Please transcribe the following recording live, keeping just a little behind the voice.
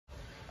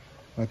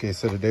Okay,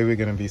 so today we're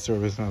gonna be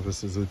servicing up a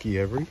Suzuki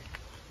Every.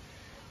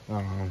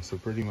 So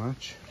pretty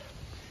much,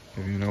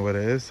 if you know what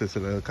it is, it's a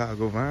little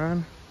cargo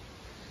van,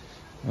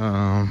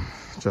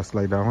 just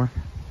like that one.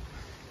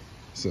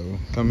 So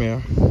come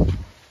here,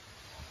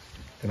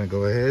 gonna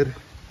go ahead,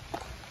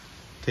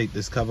 take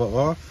this cover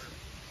off.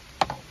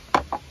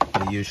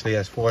 It usually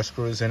has 4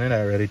 screws in it.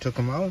 I already took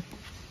them out,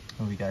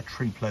 and we got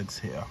 3 plugs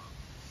here.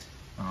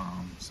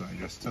 So I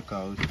just took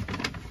out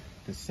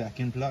the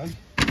second plug.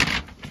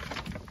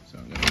 So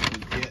I'm gonna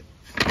take it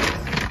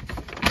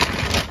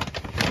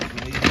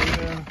right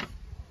here.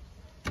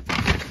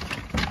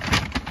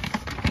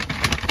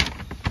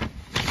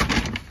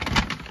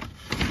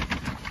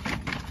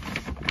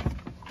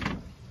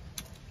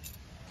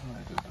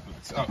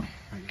 Oh,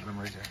 I got them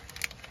right there.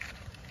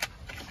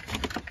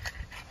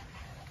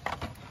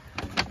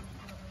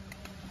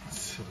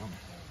 So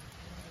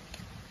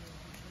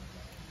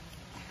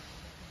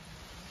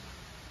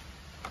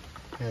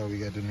yeah, we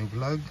got the new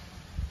plug.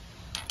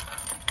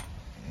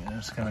 I'm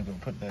just gonna go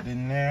put that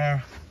in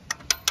there.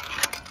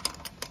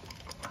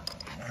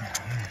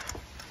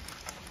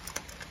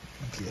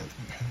 Get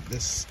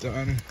this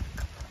done.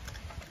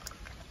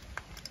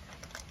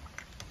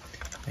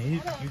 And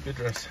you could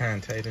just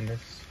hand tighten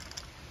this.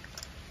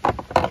 And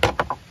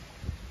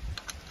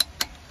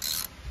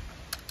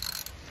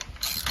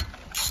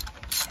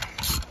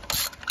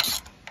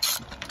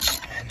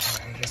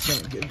I'm just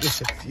gonna give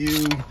this a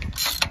few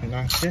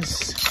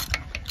notches.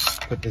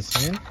 Put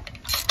this in.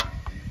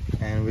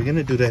 And we're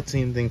gonna do that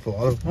same thing for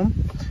all of them.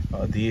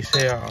 These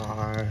here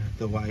are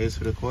the wires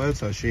for the coils.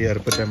 So I'll show you how to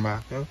put them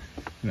back out.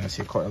 And that's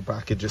your coil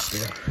bracket just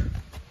there.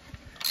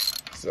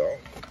 So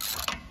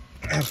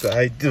after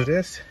I do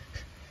this,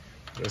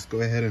 just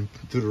go ahead and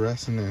do the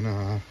rest, and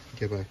then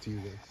get back to you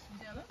guys.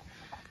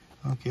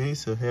 Okay,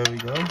 so here we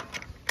go.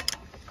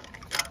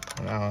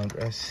 Now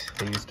I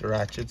use the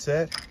ratchet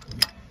set.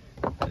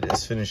 I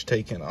just finished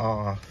taking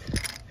off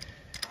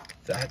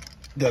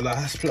the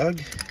last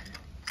plug.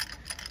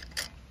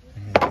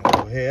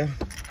 Here,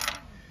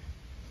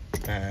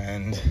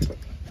 and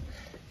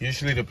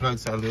usually the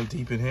plugs are a little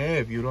deep in here.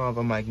 If you don't have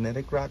a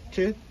magnetic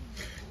ratchet,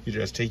 you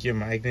just take your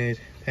magnet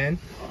pen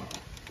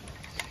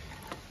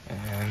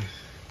and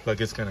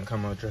plug is gonna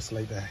come out just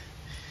like that.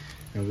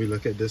 And we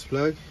look at this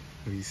plug,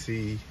 we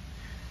see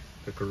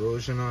the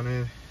corrosion on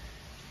it.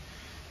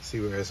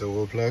 See where it's an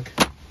old plug.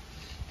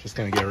 Just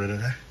gonna get rid of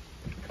that.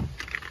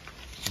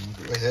 And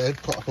go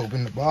ahead, pop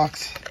open the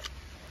box,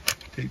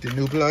 take the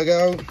new plug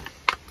out.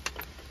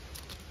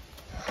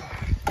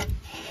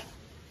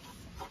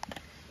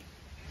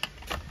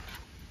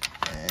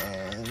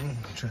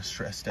 Just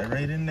rest that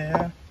right in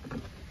there.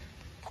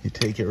 You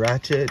take your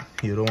ratchet,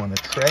 you don't want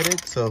to thread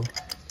it, so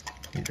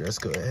you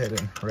just go ahead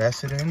and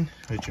rest it in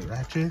with your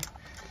ratchet.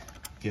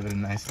 Give it a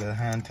nice little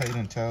hand tight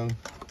until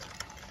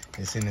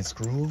it's in its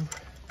groove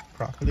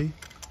properly.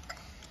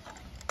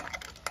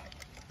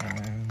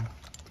 And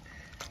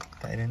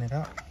tighten it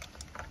up.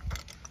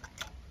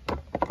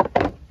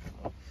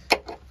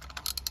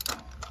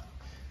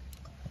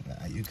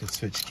 Now you can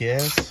switch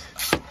gears,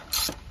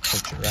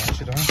 put your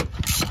ratchet on.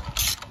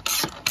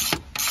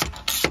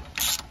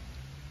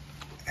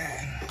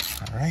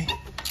 All right,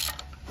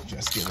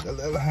 just give it a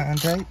little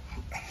hand tight,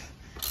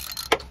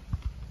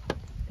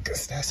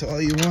 because that's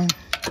all you want.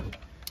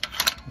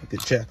 You can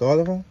check all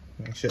of them,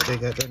 make sure they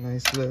got that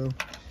nice little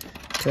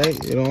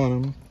tight. You don't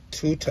want them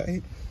too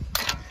tight,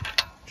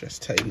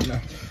 just tight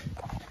enough.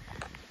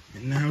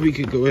 And now we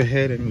could go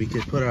ahead and we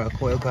could put our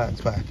coil pads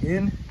back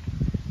in.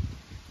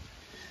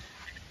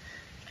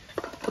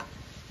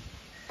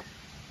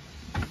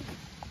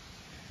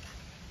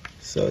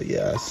 So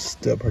yes,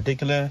 the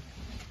particular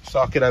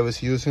socket I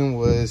was using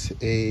was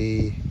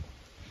a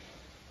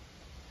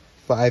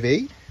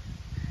 5/8,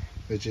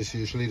 which is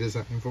usually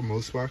designed for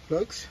most spark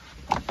plugs.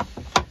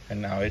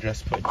 And now I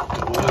just put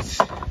those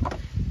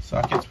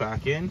sockets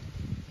back in.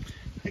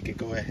 I could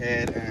go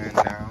ahead and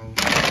now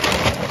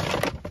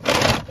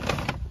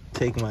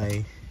take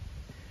my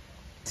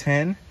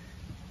 10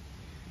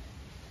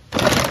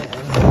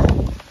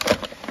 and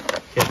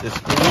get the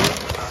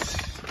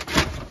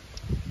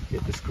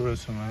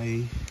screws for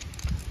my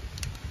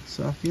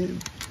socket.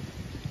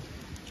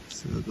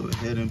 So go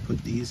ahead and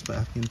put these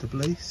back into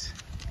place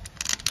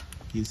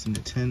using the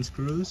 10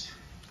 screws.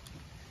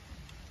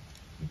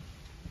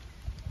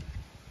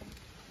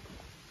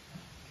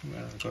 I'm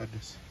gonna record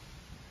this.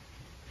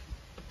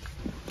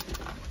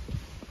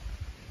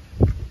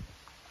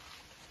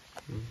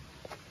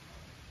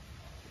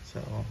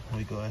 So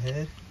we go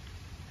ahead.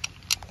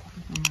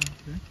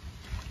 Okay.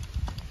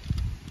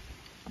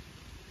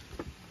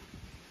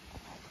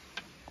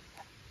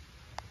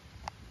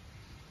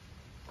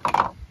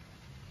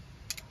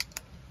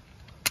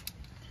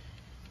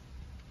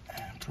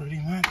 Pretty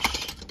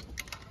much,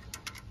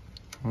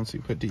 once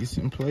you put these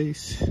in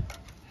place,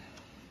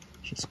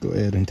 just go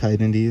ahead and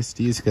tighten these.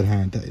 These can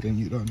hand tighten.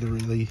 You don't have to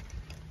really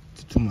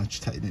do too much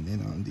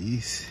tightening on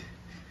these.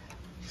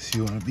 So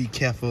you want to be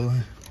careful,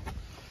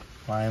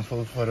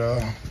 mindful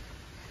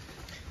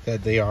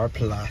that they are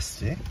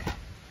plastic,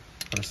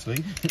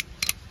 firstly.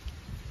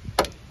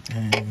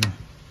 And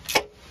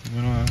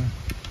you don't want to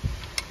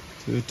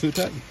do it too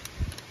tight.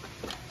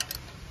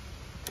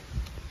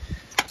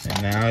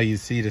 And now you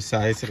see the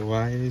size of the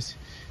wires.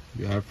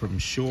 You have from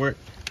short's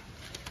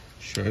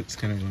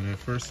gonna go to the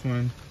first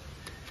one.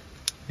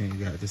 And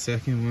you got the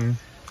second one.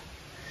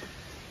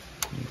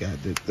 You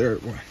got the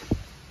third one.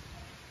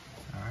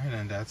 Alright,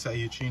 and that's how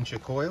you change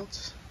your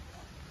coils.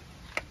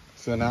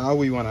 So now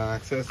we want to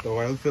access the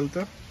oil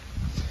filter.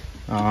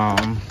 So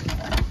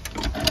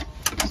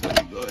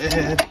we go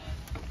ahead.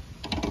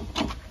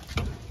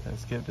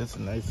 Let's give this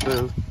a nice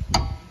little.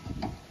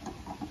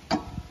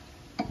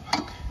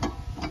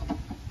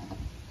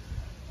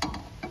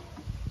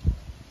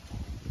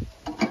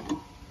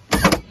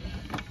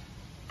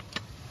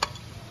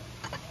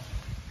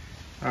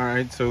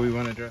 Alright, so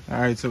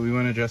we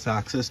want to just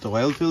access the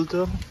oil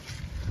filter.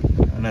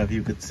 I don't know if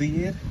you could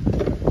see it,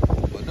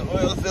 but the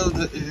oil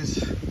filter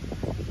is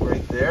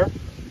right there,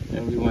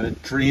 and we want to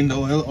drain the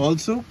oil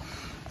also.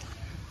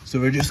 So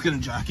we're just gonna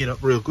jack it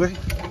up real quick.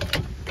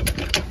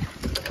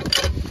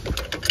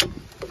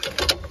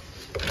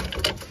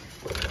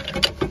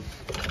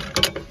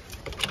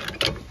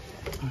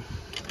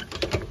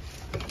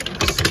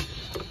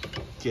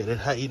 Get it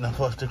high enough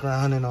off the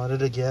ground in order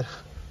to get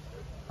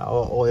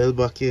our oil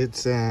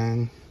buckets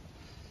and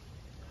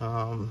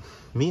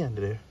me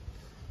under there,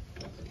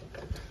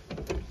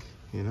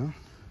 you know.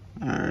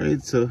 All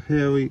right, so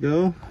here we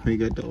go. We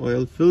got the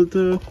oil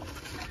filter,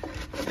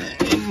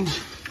 and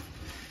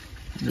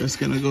I'm just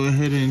gonna go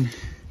ahead and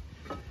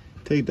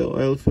take the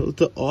oil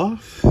filter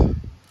off.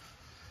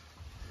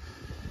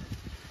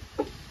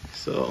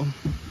 So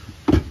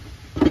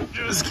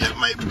just get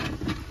my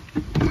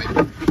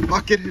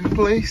bucket in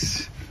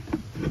place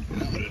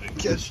in order to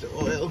catch the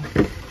oil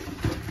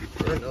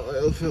for the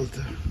oil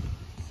filter.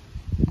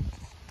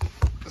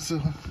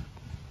 So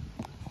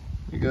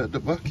we got the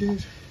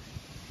bucket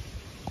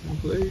in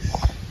place,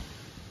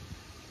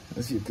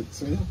 as you can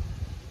see.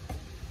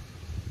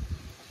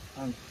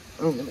 I'm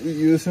gonna be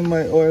using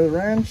my oil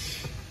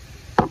wrench.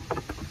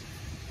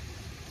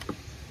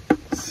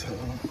 So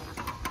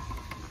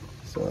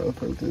oil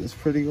filter is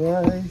pretty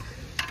wide.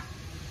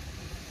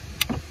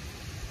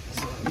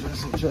 So I'll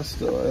just adjust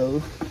the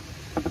oil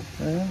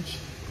wrench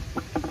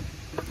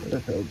for the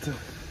filter.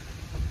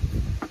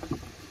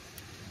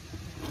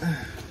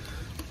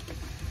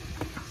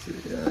 So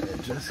yeah, I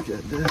just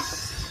get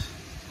this.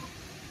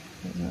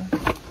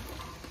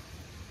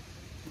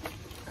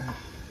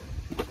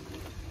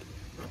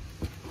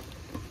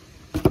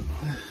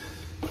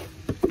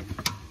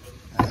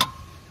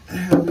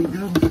 There we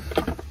go.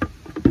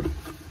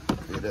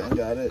 We done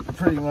got it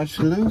pretty much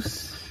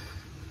loose.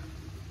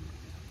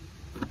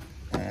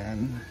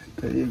 And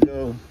there you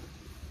go.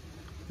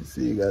 You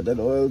see you got that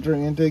oil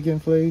drain taking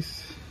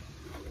place.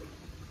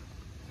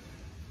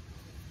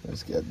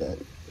 Let's get that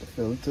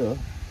filter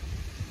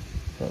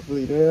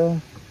probably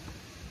there.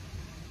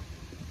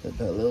 Get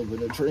that little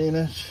bit of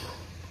drainage.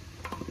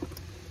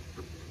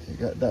 You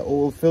got that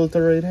old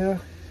filter right here.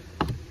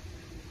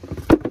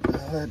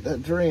 Let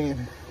that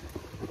drain.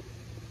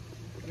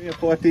 Give me a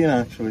 14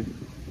 actually.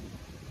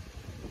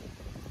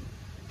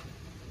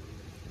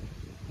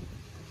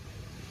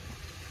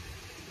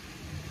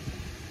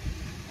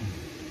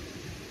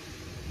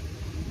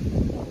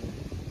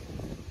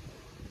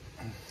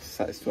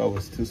 Size 12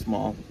 was too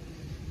small.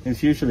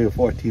 It's usually a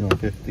 14 or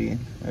 15.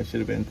 I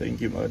should have been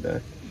thinking about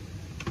that,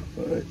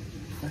 but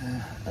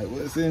I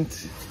wasn't.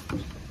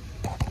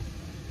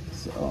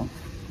 So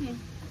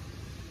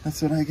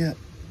that's what I get.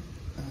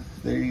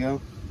 There you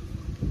go.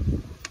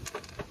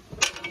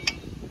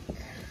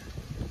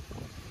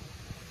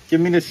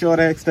 Give me the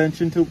shorter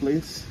extension too,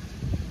 please.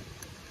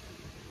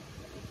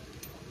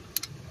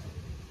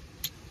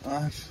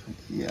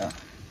 Yeah,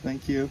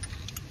 thank you.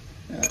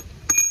 Yeah.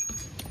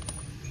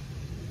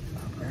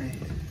 All right.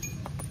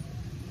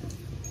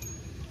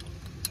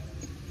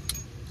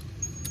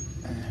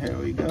 Here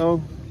we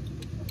go.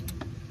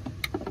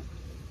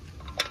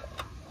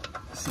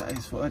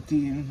 Size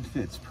 14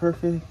 fits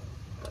perfect.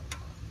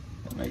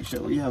 And make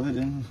sure we have it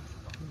in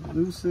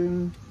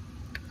loosen.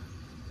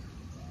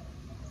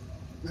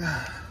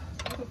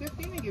 For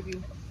 15 I give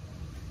you.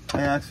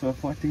 I asked for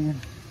 14.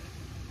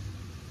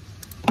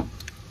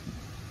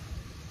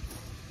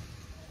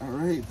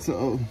 Alright,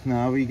 so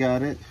now we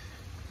got it.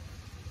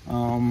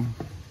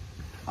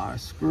 Our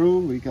screw,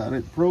 we got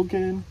it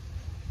broken.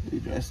 We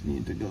just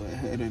need to go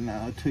ahead and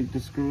now take the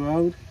screw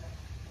out.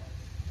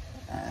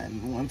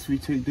 And once we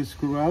take the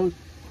screw out,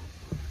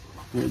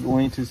 we're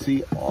going to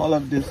see all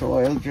of this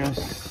oil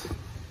just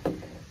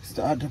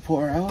start to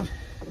pour out.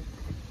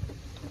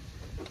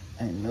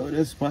 I know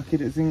this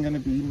bucket isn't going to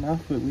be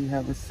enough, but we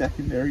have a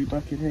secondary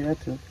bucket here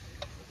to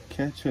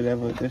catch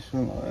whatever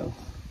additional oil.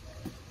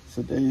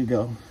 So there you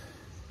go.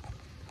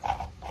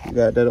 You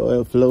got that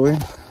oil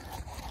flowing.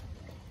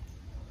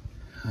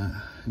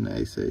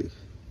 Nice, eh?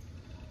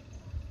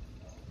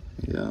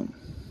 Yeah.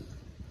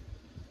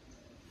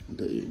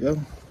 There you go.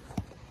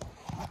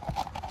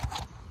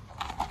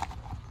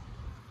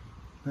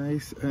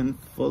 Nice and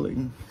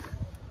filling.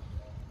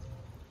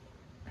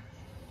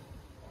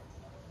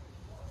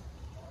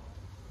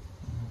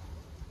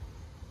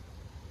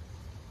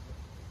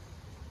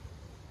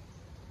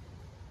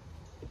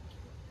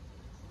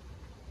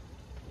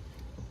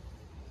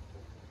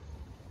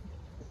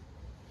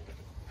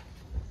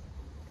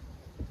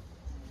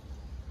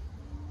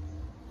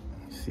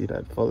 see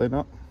that filling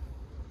up.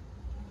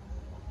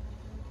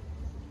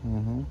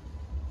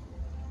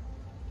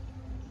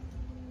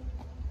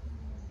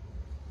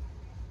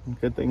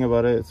 Good thing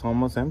about it, it's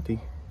almost empty.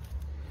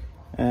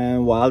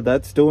 And while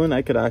that's doing,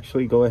 I could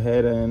actually go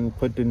ahead and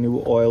put the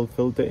new oil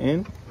filter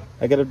in.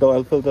 I get the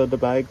oil filter out the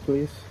bag,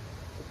 please.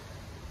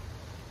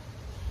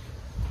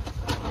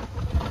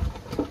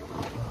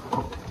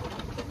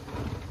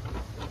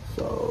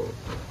 So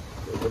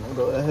we're gonna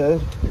go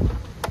ahead.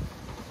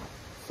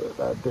 So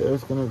that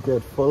there's gonna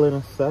get full in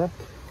a sec.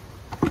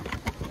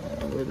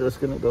 And we're just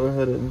gonna go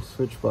ahead and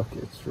switch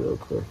buckets real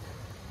quick.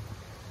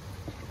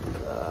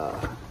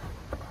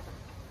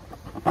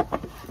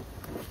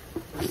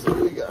 So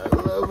we got a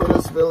little bit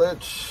of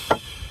spillage.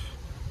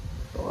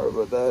 Don't worry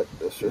about that.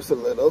 That's just a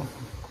little.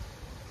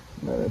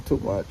 Not too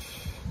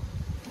much.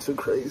 Too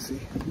crazy.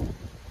 And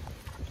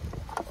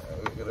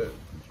we're gonna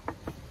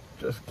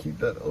just keep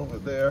that over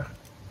there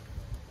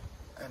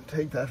and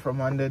take that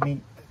from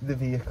underneath the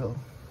vehicle.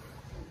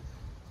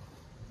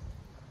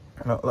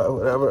 Not let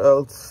whatever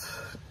else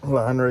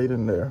land right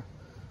in there.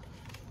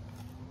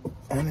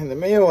 And in the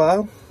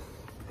meanwhile,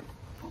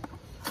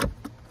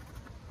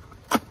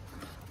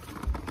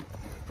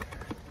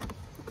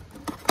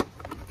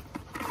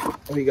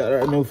 we got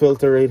our new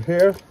filter right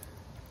here,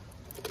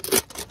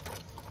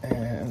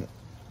 and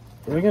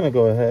we're gonna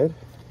go ahead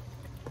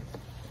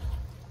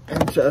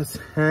and just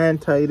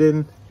hand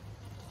tighten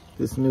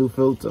this new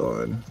filter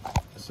on.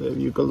 So if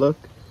you could look,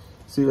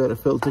 see where the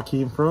filter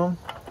came from,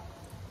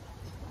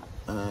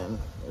 and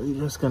we're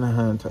just gonna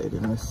hand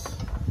tighten this.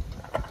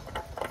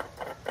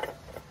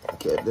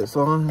 Get this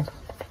on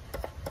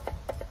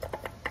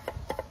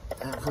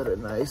and put a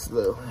nice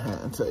little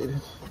hand tighten,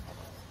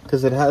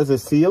 because it has a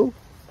seal.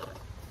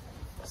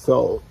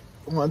 So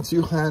once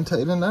you hand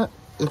tighten that,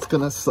 it's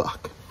gonna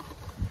suck.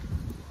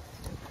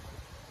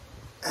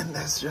 And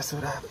that's just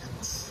what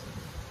happens.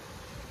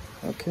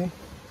 Okay.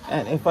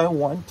 And if I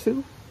want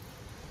to,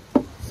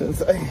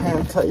 since I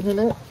hand tighten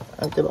it,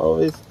 I can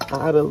always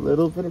add a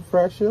little bit of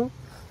pressure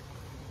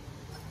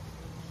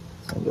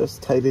and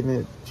just tighten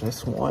it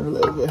just one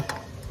little bit.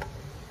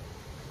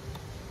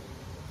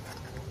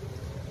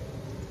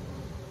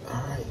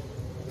 All right.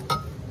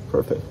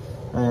 Perfect.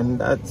 And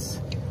that's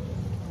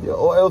your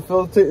oil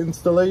filter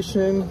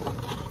installation.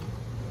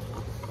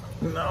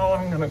 Now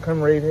I'm gonna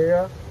come right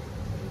here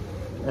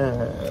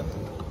and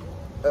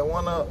I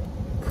wanna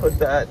put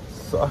that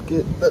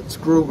socket, that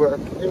screw back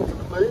into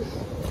place.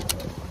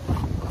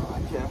 Oh,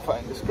 I can't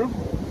find the screw.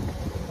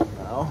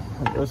 Now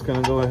I'm just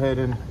gonna go ahead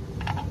and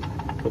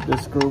put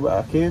this screw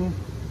back in.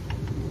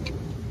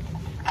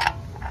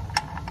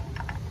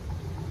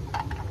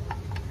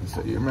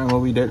 So you remember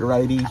we did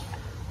righty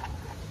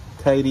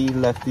tighty,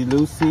 lefty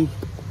loosey.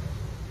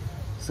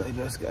 So I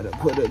just gotta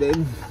put it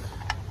in.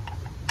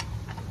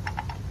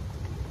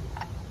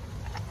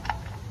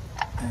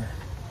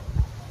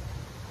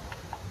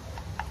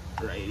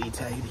 Righty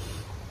tighty.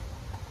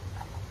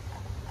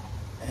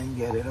 And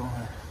get it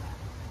on.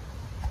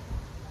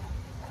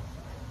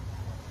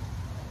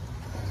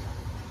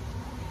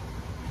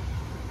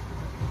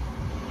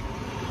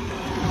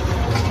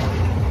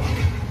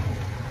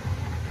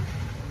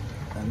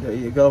 And there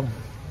you go.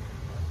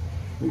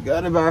 We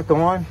got it back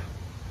on.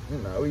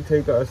 Now we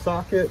take our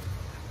socket.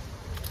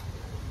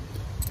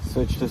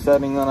 Switch the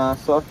setting on our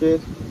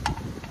socket,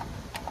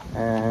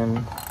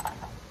 and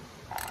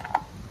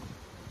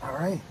all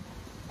right.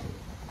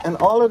 And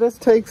all of this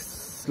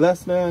takes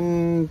less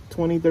than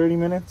 20-30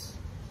 minutes.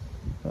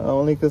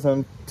 Only because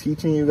I'm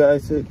teaching you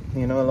guys it,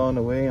 you know, along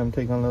the way. I'm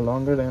taking a little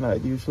longer than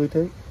I'd usually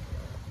take.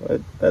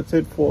 But that's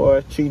it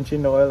for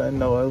changing the oil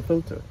and the oil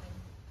filter.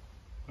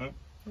 Huh?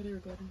 What are you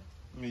recording?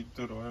 Me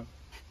do the oil.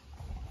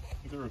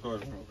 You can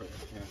record from over here,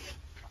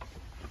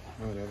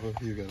 yeah. Whatever,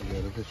 you gotta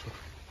get a picture.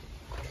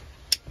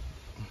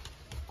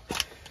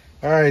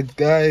 Alright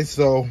guys,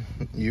 so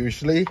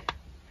usually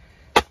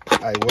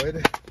I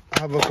would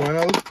have a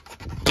funnel,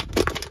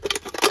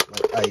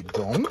 but I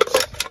don't.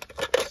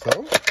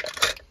 So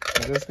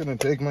I'm just gonna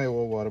take my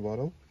old water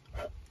bottle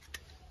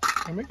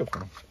and make a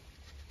funnel.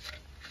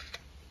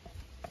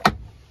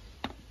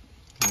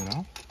 You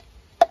know?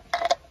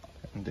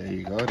 And there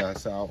you go,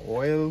 that's our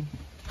oil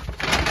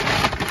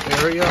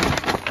area.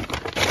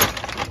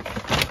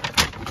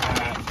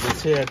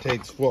 This here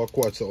takes 4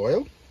 quarts of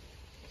oil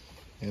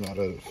in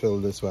order to fill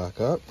this back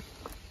up.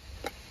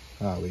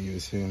 We're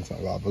using some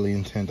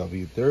Valvoline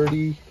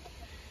 10W30.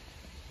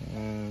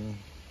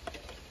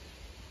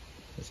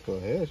 Let's go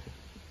ahead.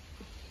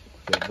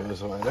 Get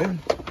those oil in.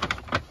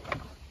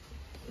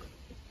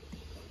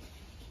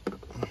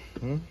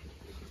 And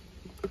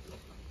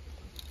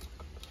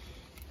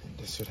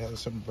this should have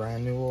some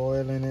brand new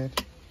oil in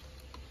it.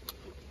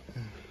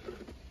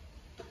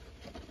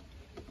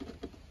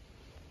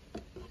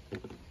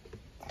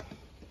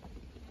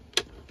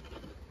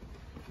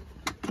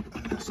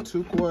 That's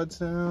 2 quarts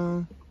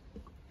down.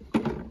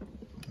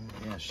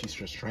 Yeah, she's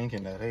just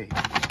drinking that, eh?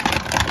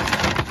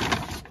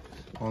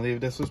 Only if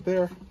this was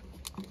bare.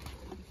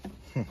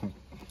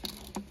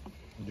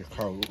 Your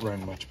car would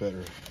run much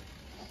better.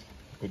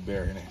 good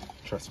bear in it,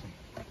 trust me.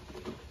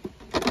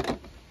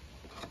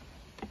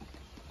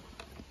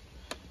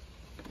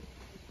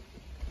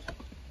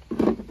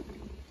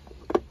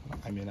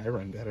 I mean, I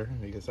run better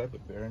because I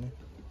put bear in it.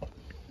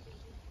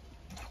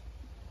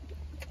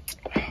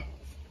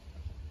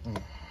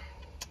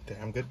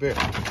 Damn good bear.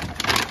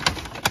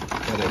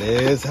 But it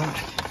is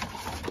hot.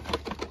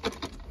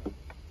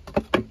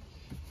 And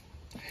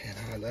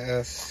our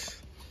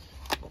last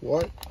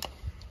quart.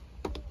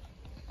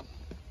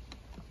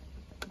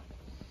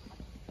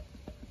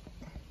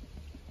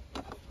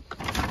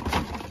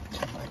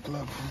 Get my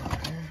glove from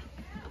out here.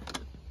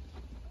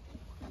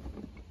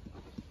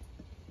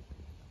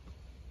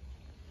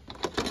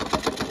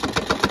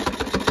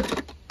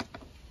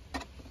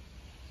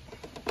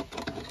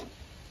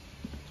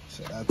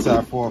 So that's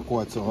our 4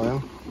 quarts of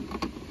oil,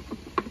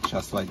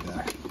 just like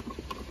that.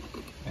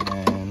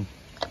 And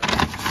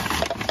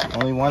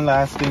only one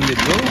last thing to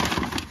do,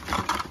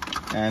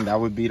 and that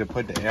would be to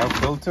put the air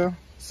filter.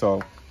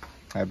 So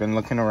I've been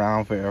looking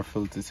around for air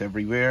filters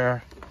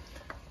everywhere,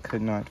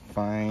 could not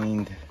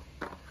find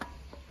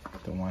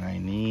the one I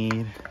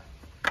need.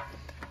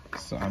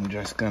 So I'm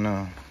just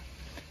gonna,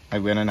 I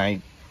went and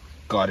I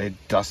got it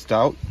dust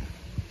out,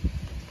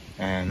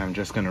 and I'm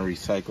just gonna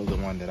recycle the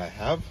one that I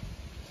have.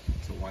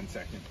 So 1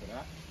 second for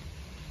that.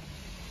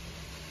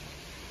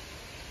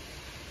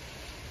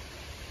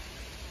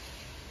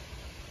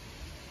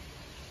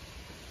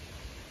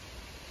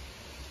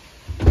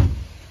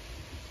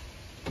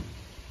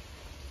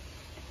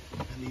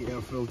 And the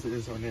air filter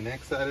is on the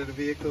next side of the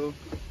vehicle.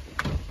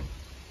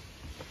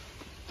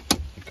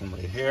 You come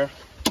right here.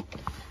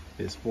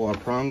 There's 4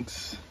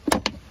 prongs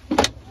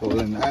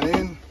holding that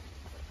in.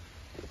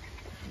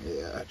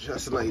 Yeah,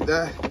 just like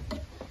that.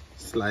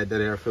 Slide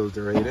that air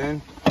filter right in.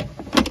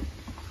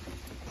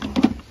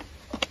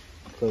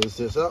 Close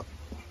this up.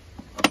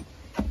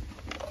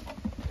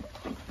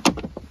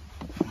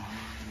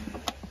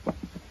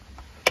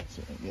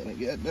 So I'm gonna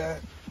get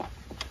that.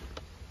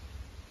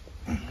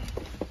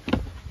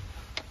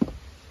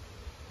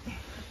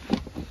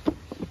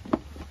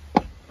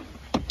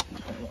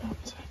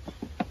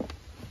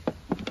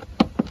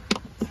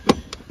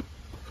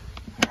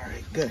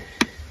 Alright, good.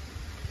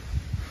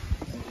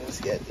 And let's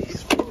get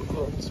these 4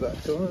 prongs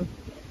back on.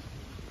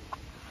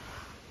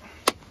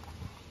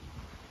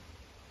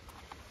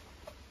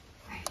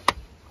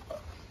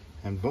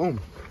 And boom,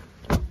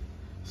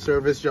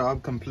 service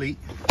job complete.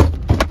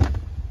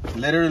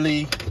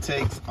 Literally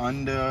takes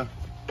under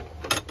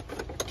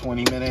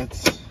 20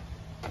 minutes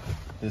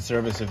to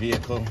service a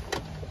vehicle.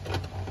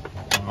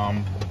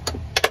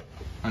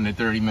 Under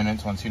 30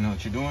 minutes once you know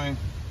what you're doing.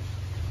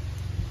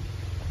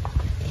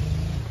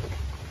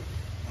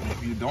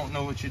 If you don't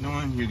know what you're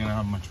doing, you're gonna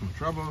have much more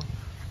trouble.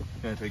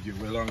 It's gonna take you a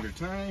way longer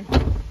time.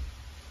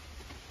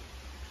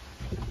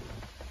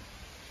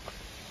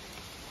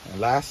 And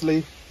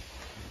lastly,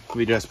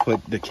 we just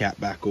put the cap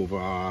back over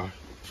our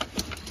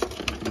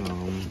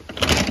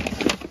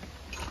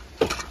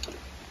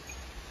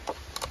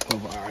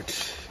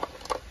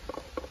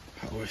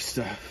power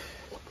stuff.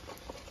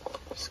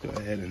 Just go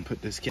ahead and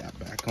put this cap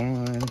back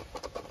on.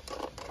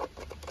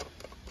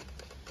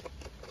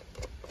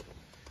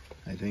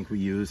 I think we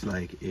use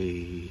like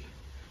a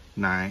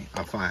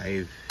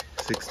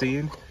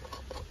 5/16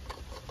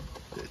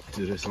 to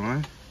do this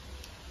on.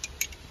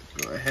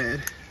 Go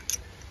ahead.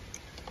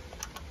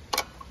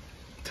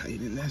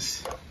 Tighten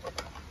this.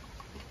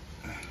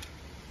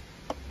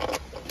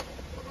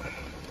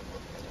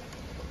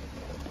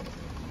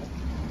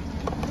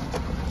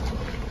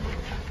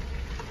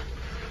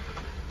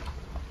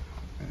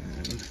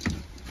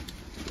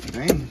 And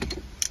then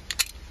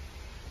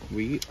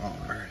we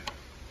are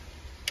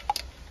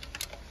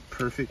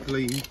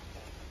perfectly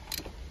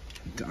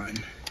done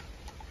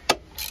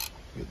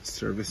with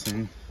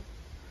servicing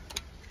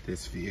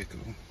this vehicle.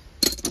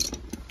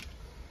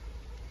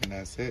 And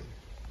that's it.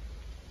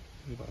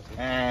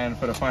 And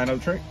for the final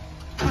trick,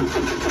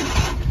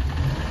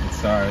 it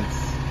starts,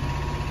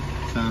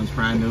 sounds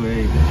brand new,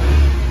 eh?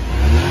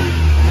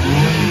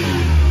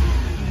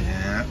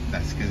 Yeah,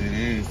 that's because it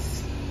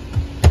is.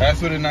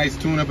 That's what a nice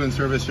tune-up and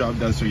service job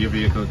does for your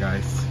vehicle,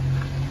 guys.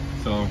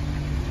 So,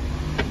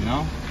 you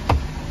know,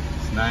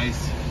 it's nice,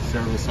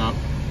 service up,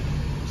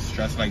 it's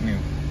just like new.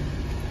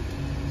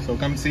 So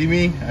come see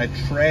me at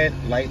Tread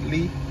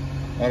Lightly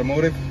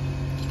Automotive.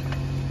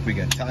 We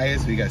got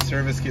tires, we got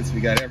service kits, we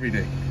got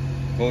everything.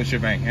 Whole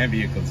shebang and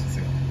vehicles for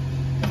sale.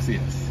 Come see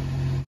us.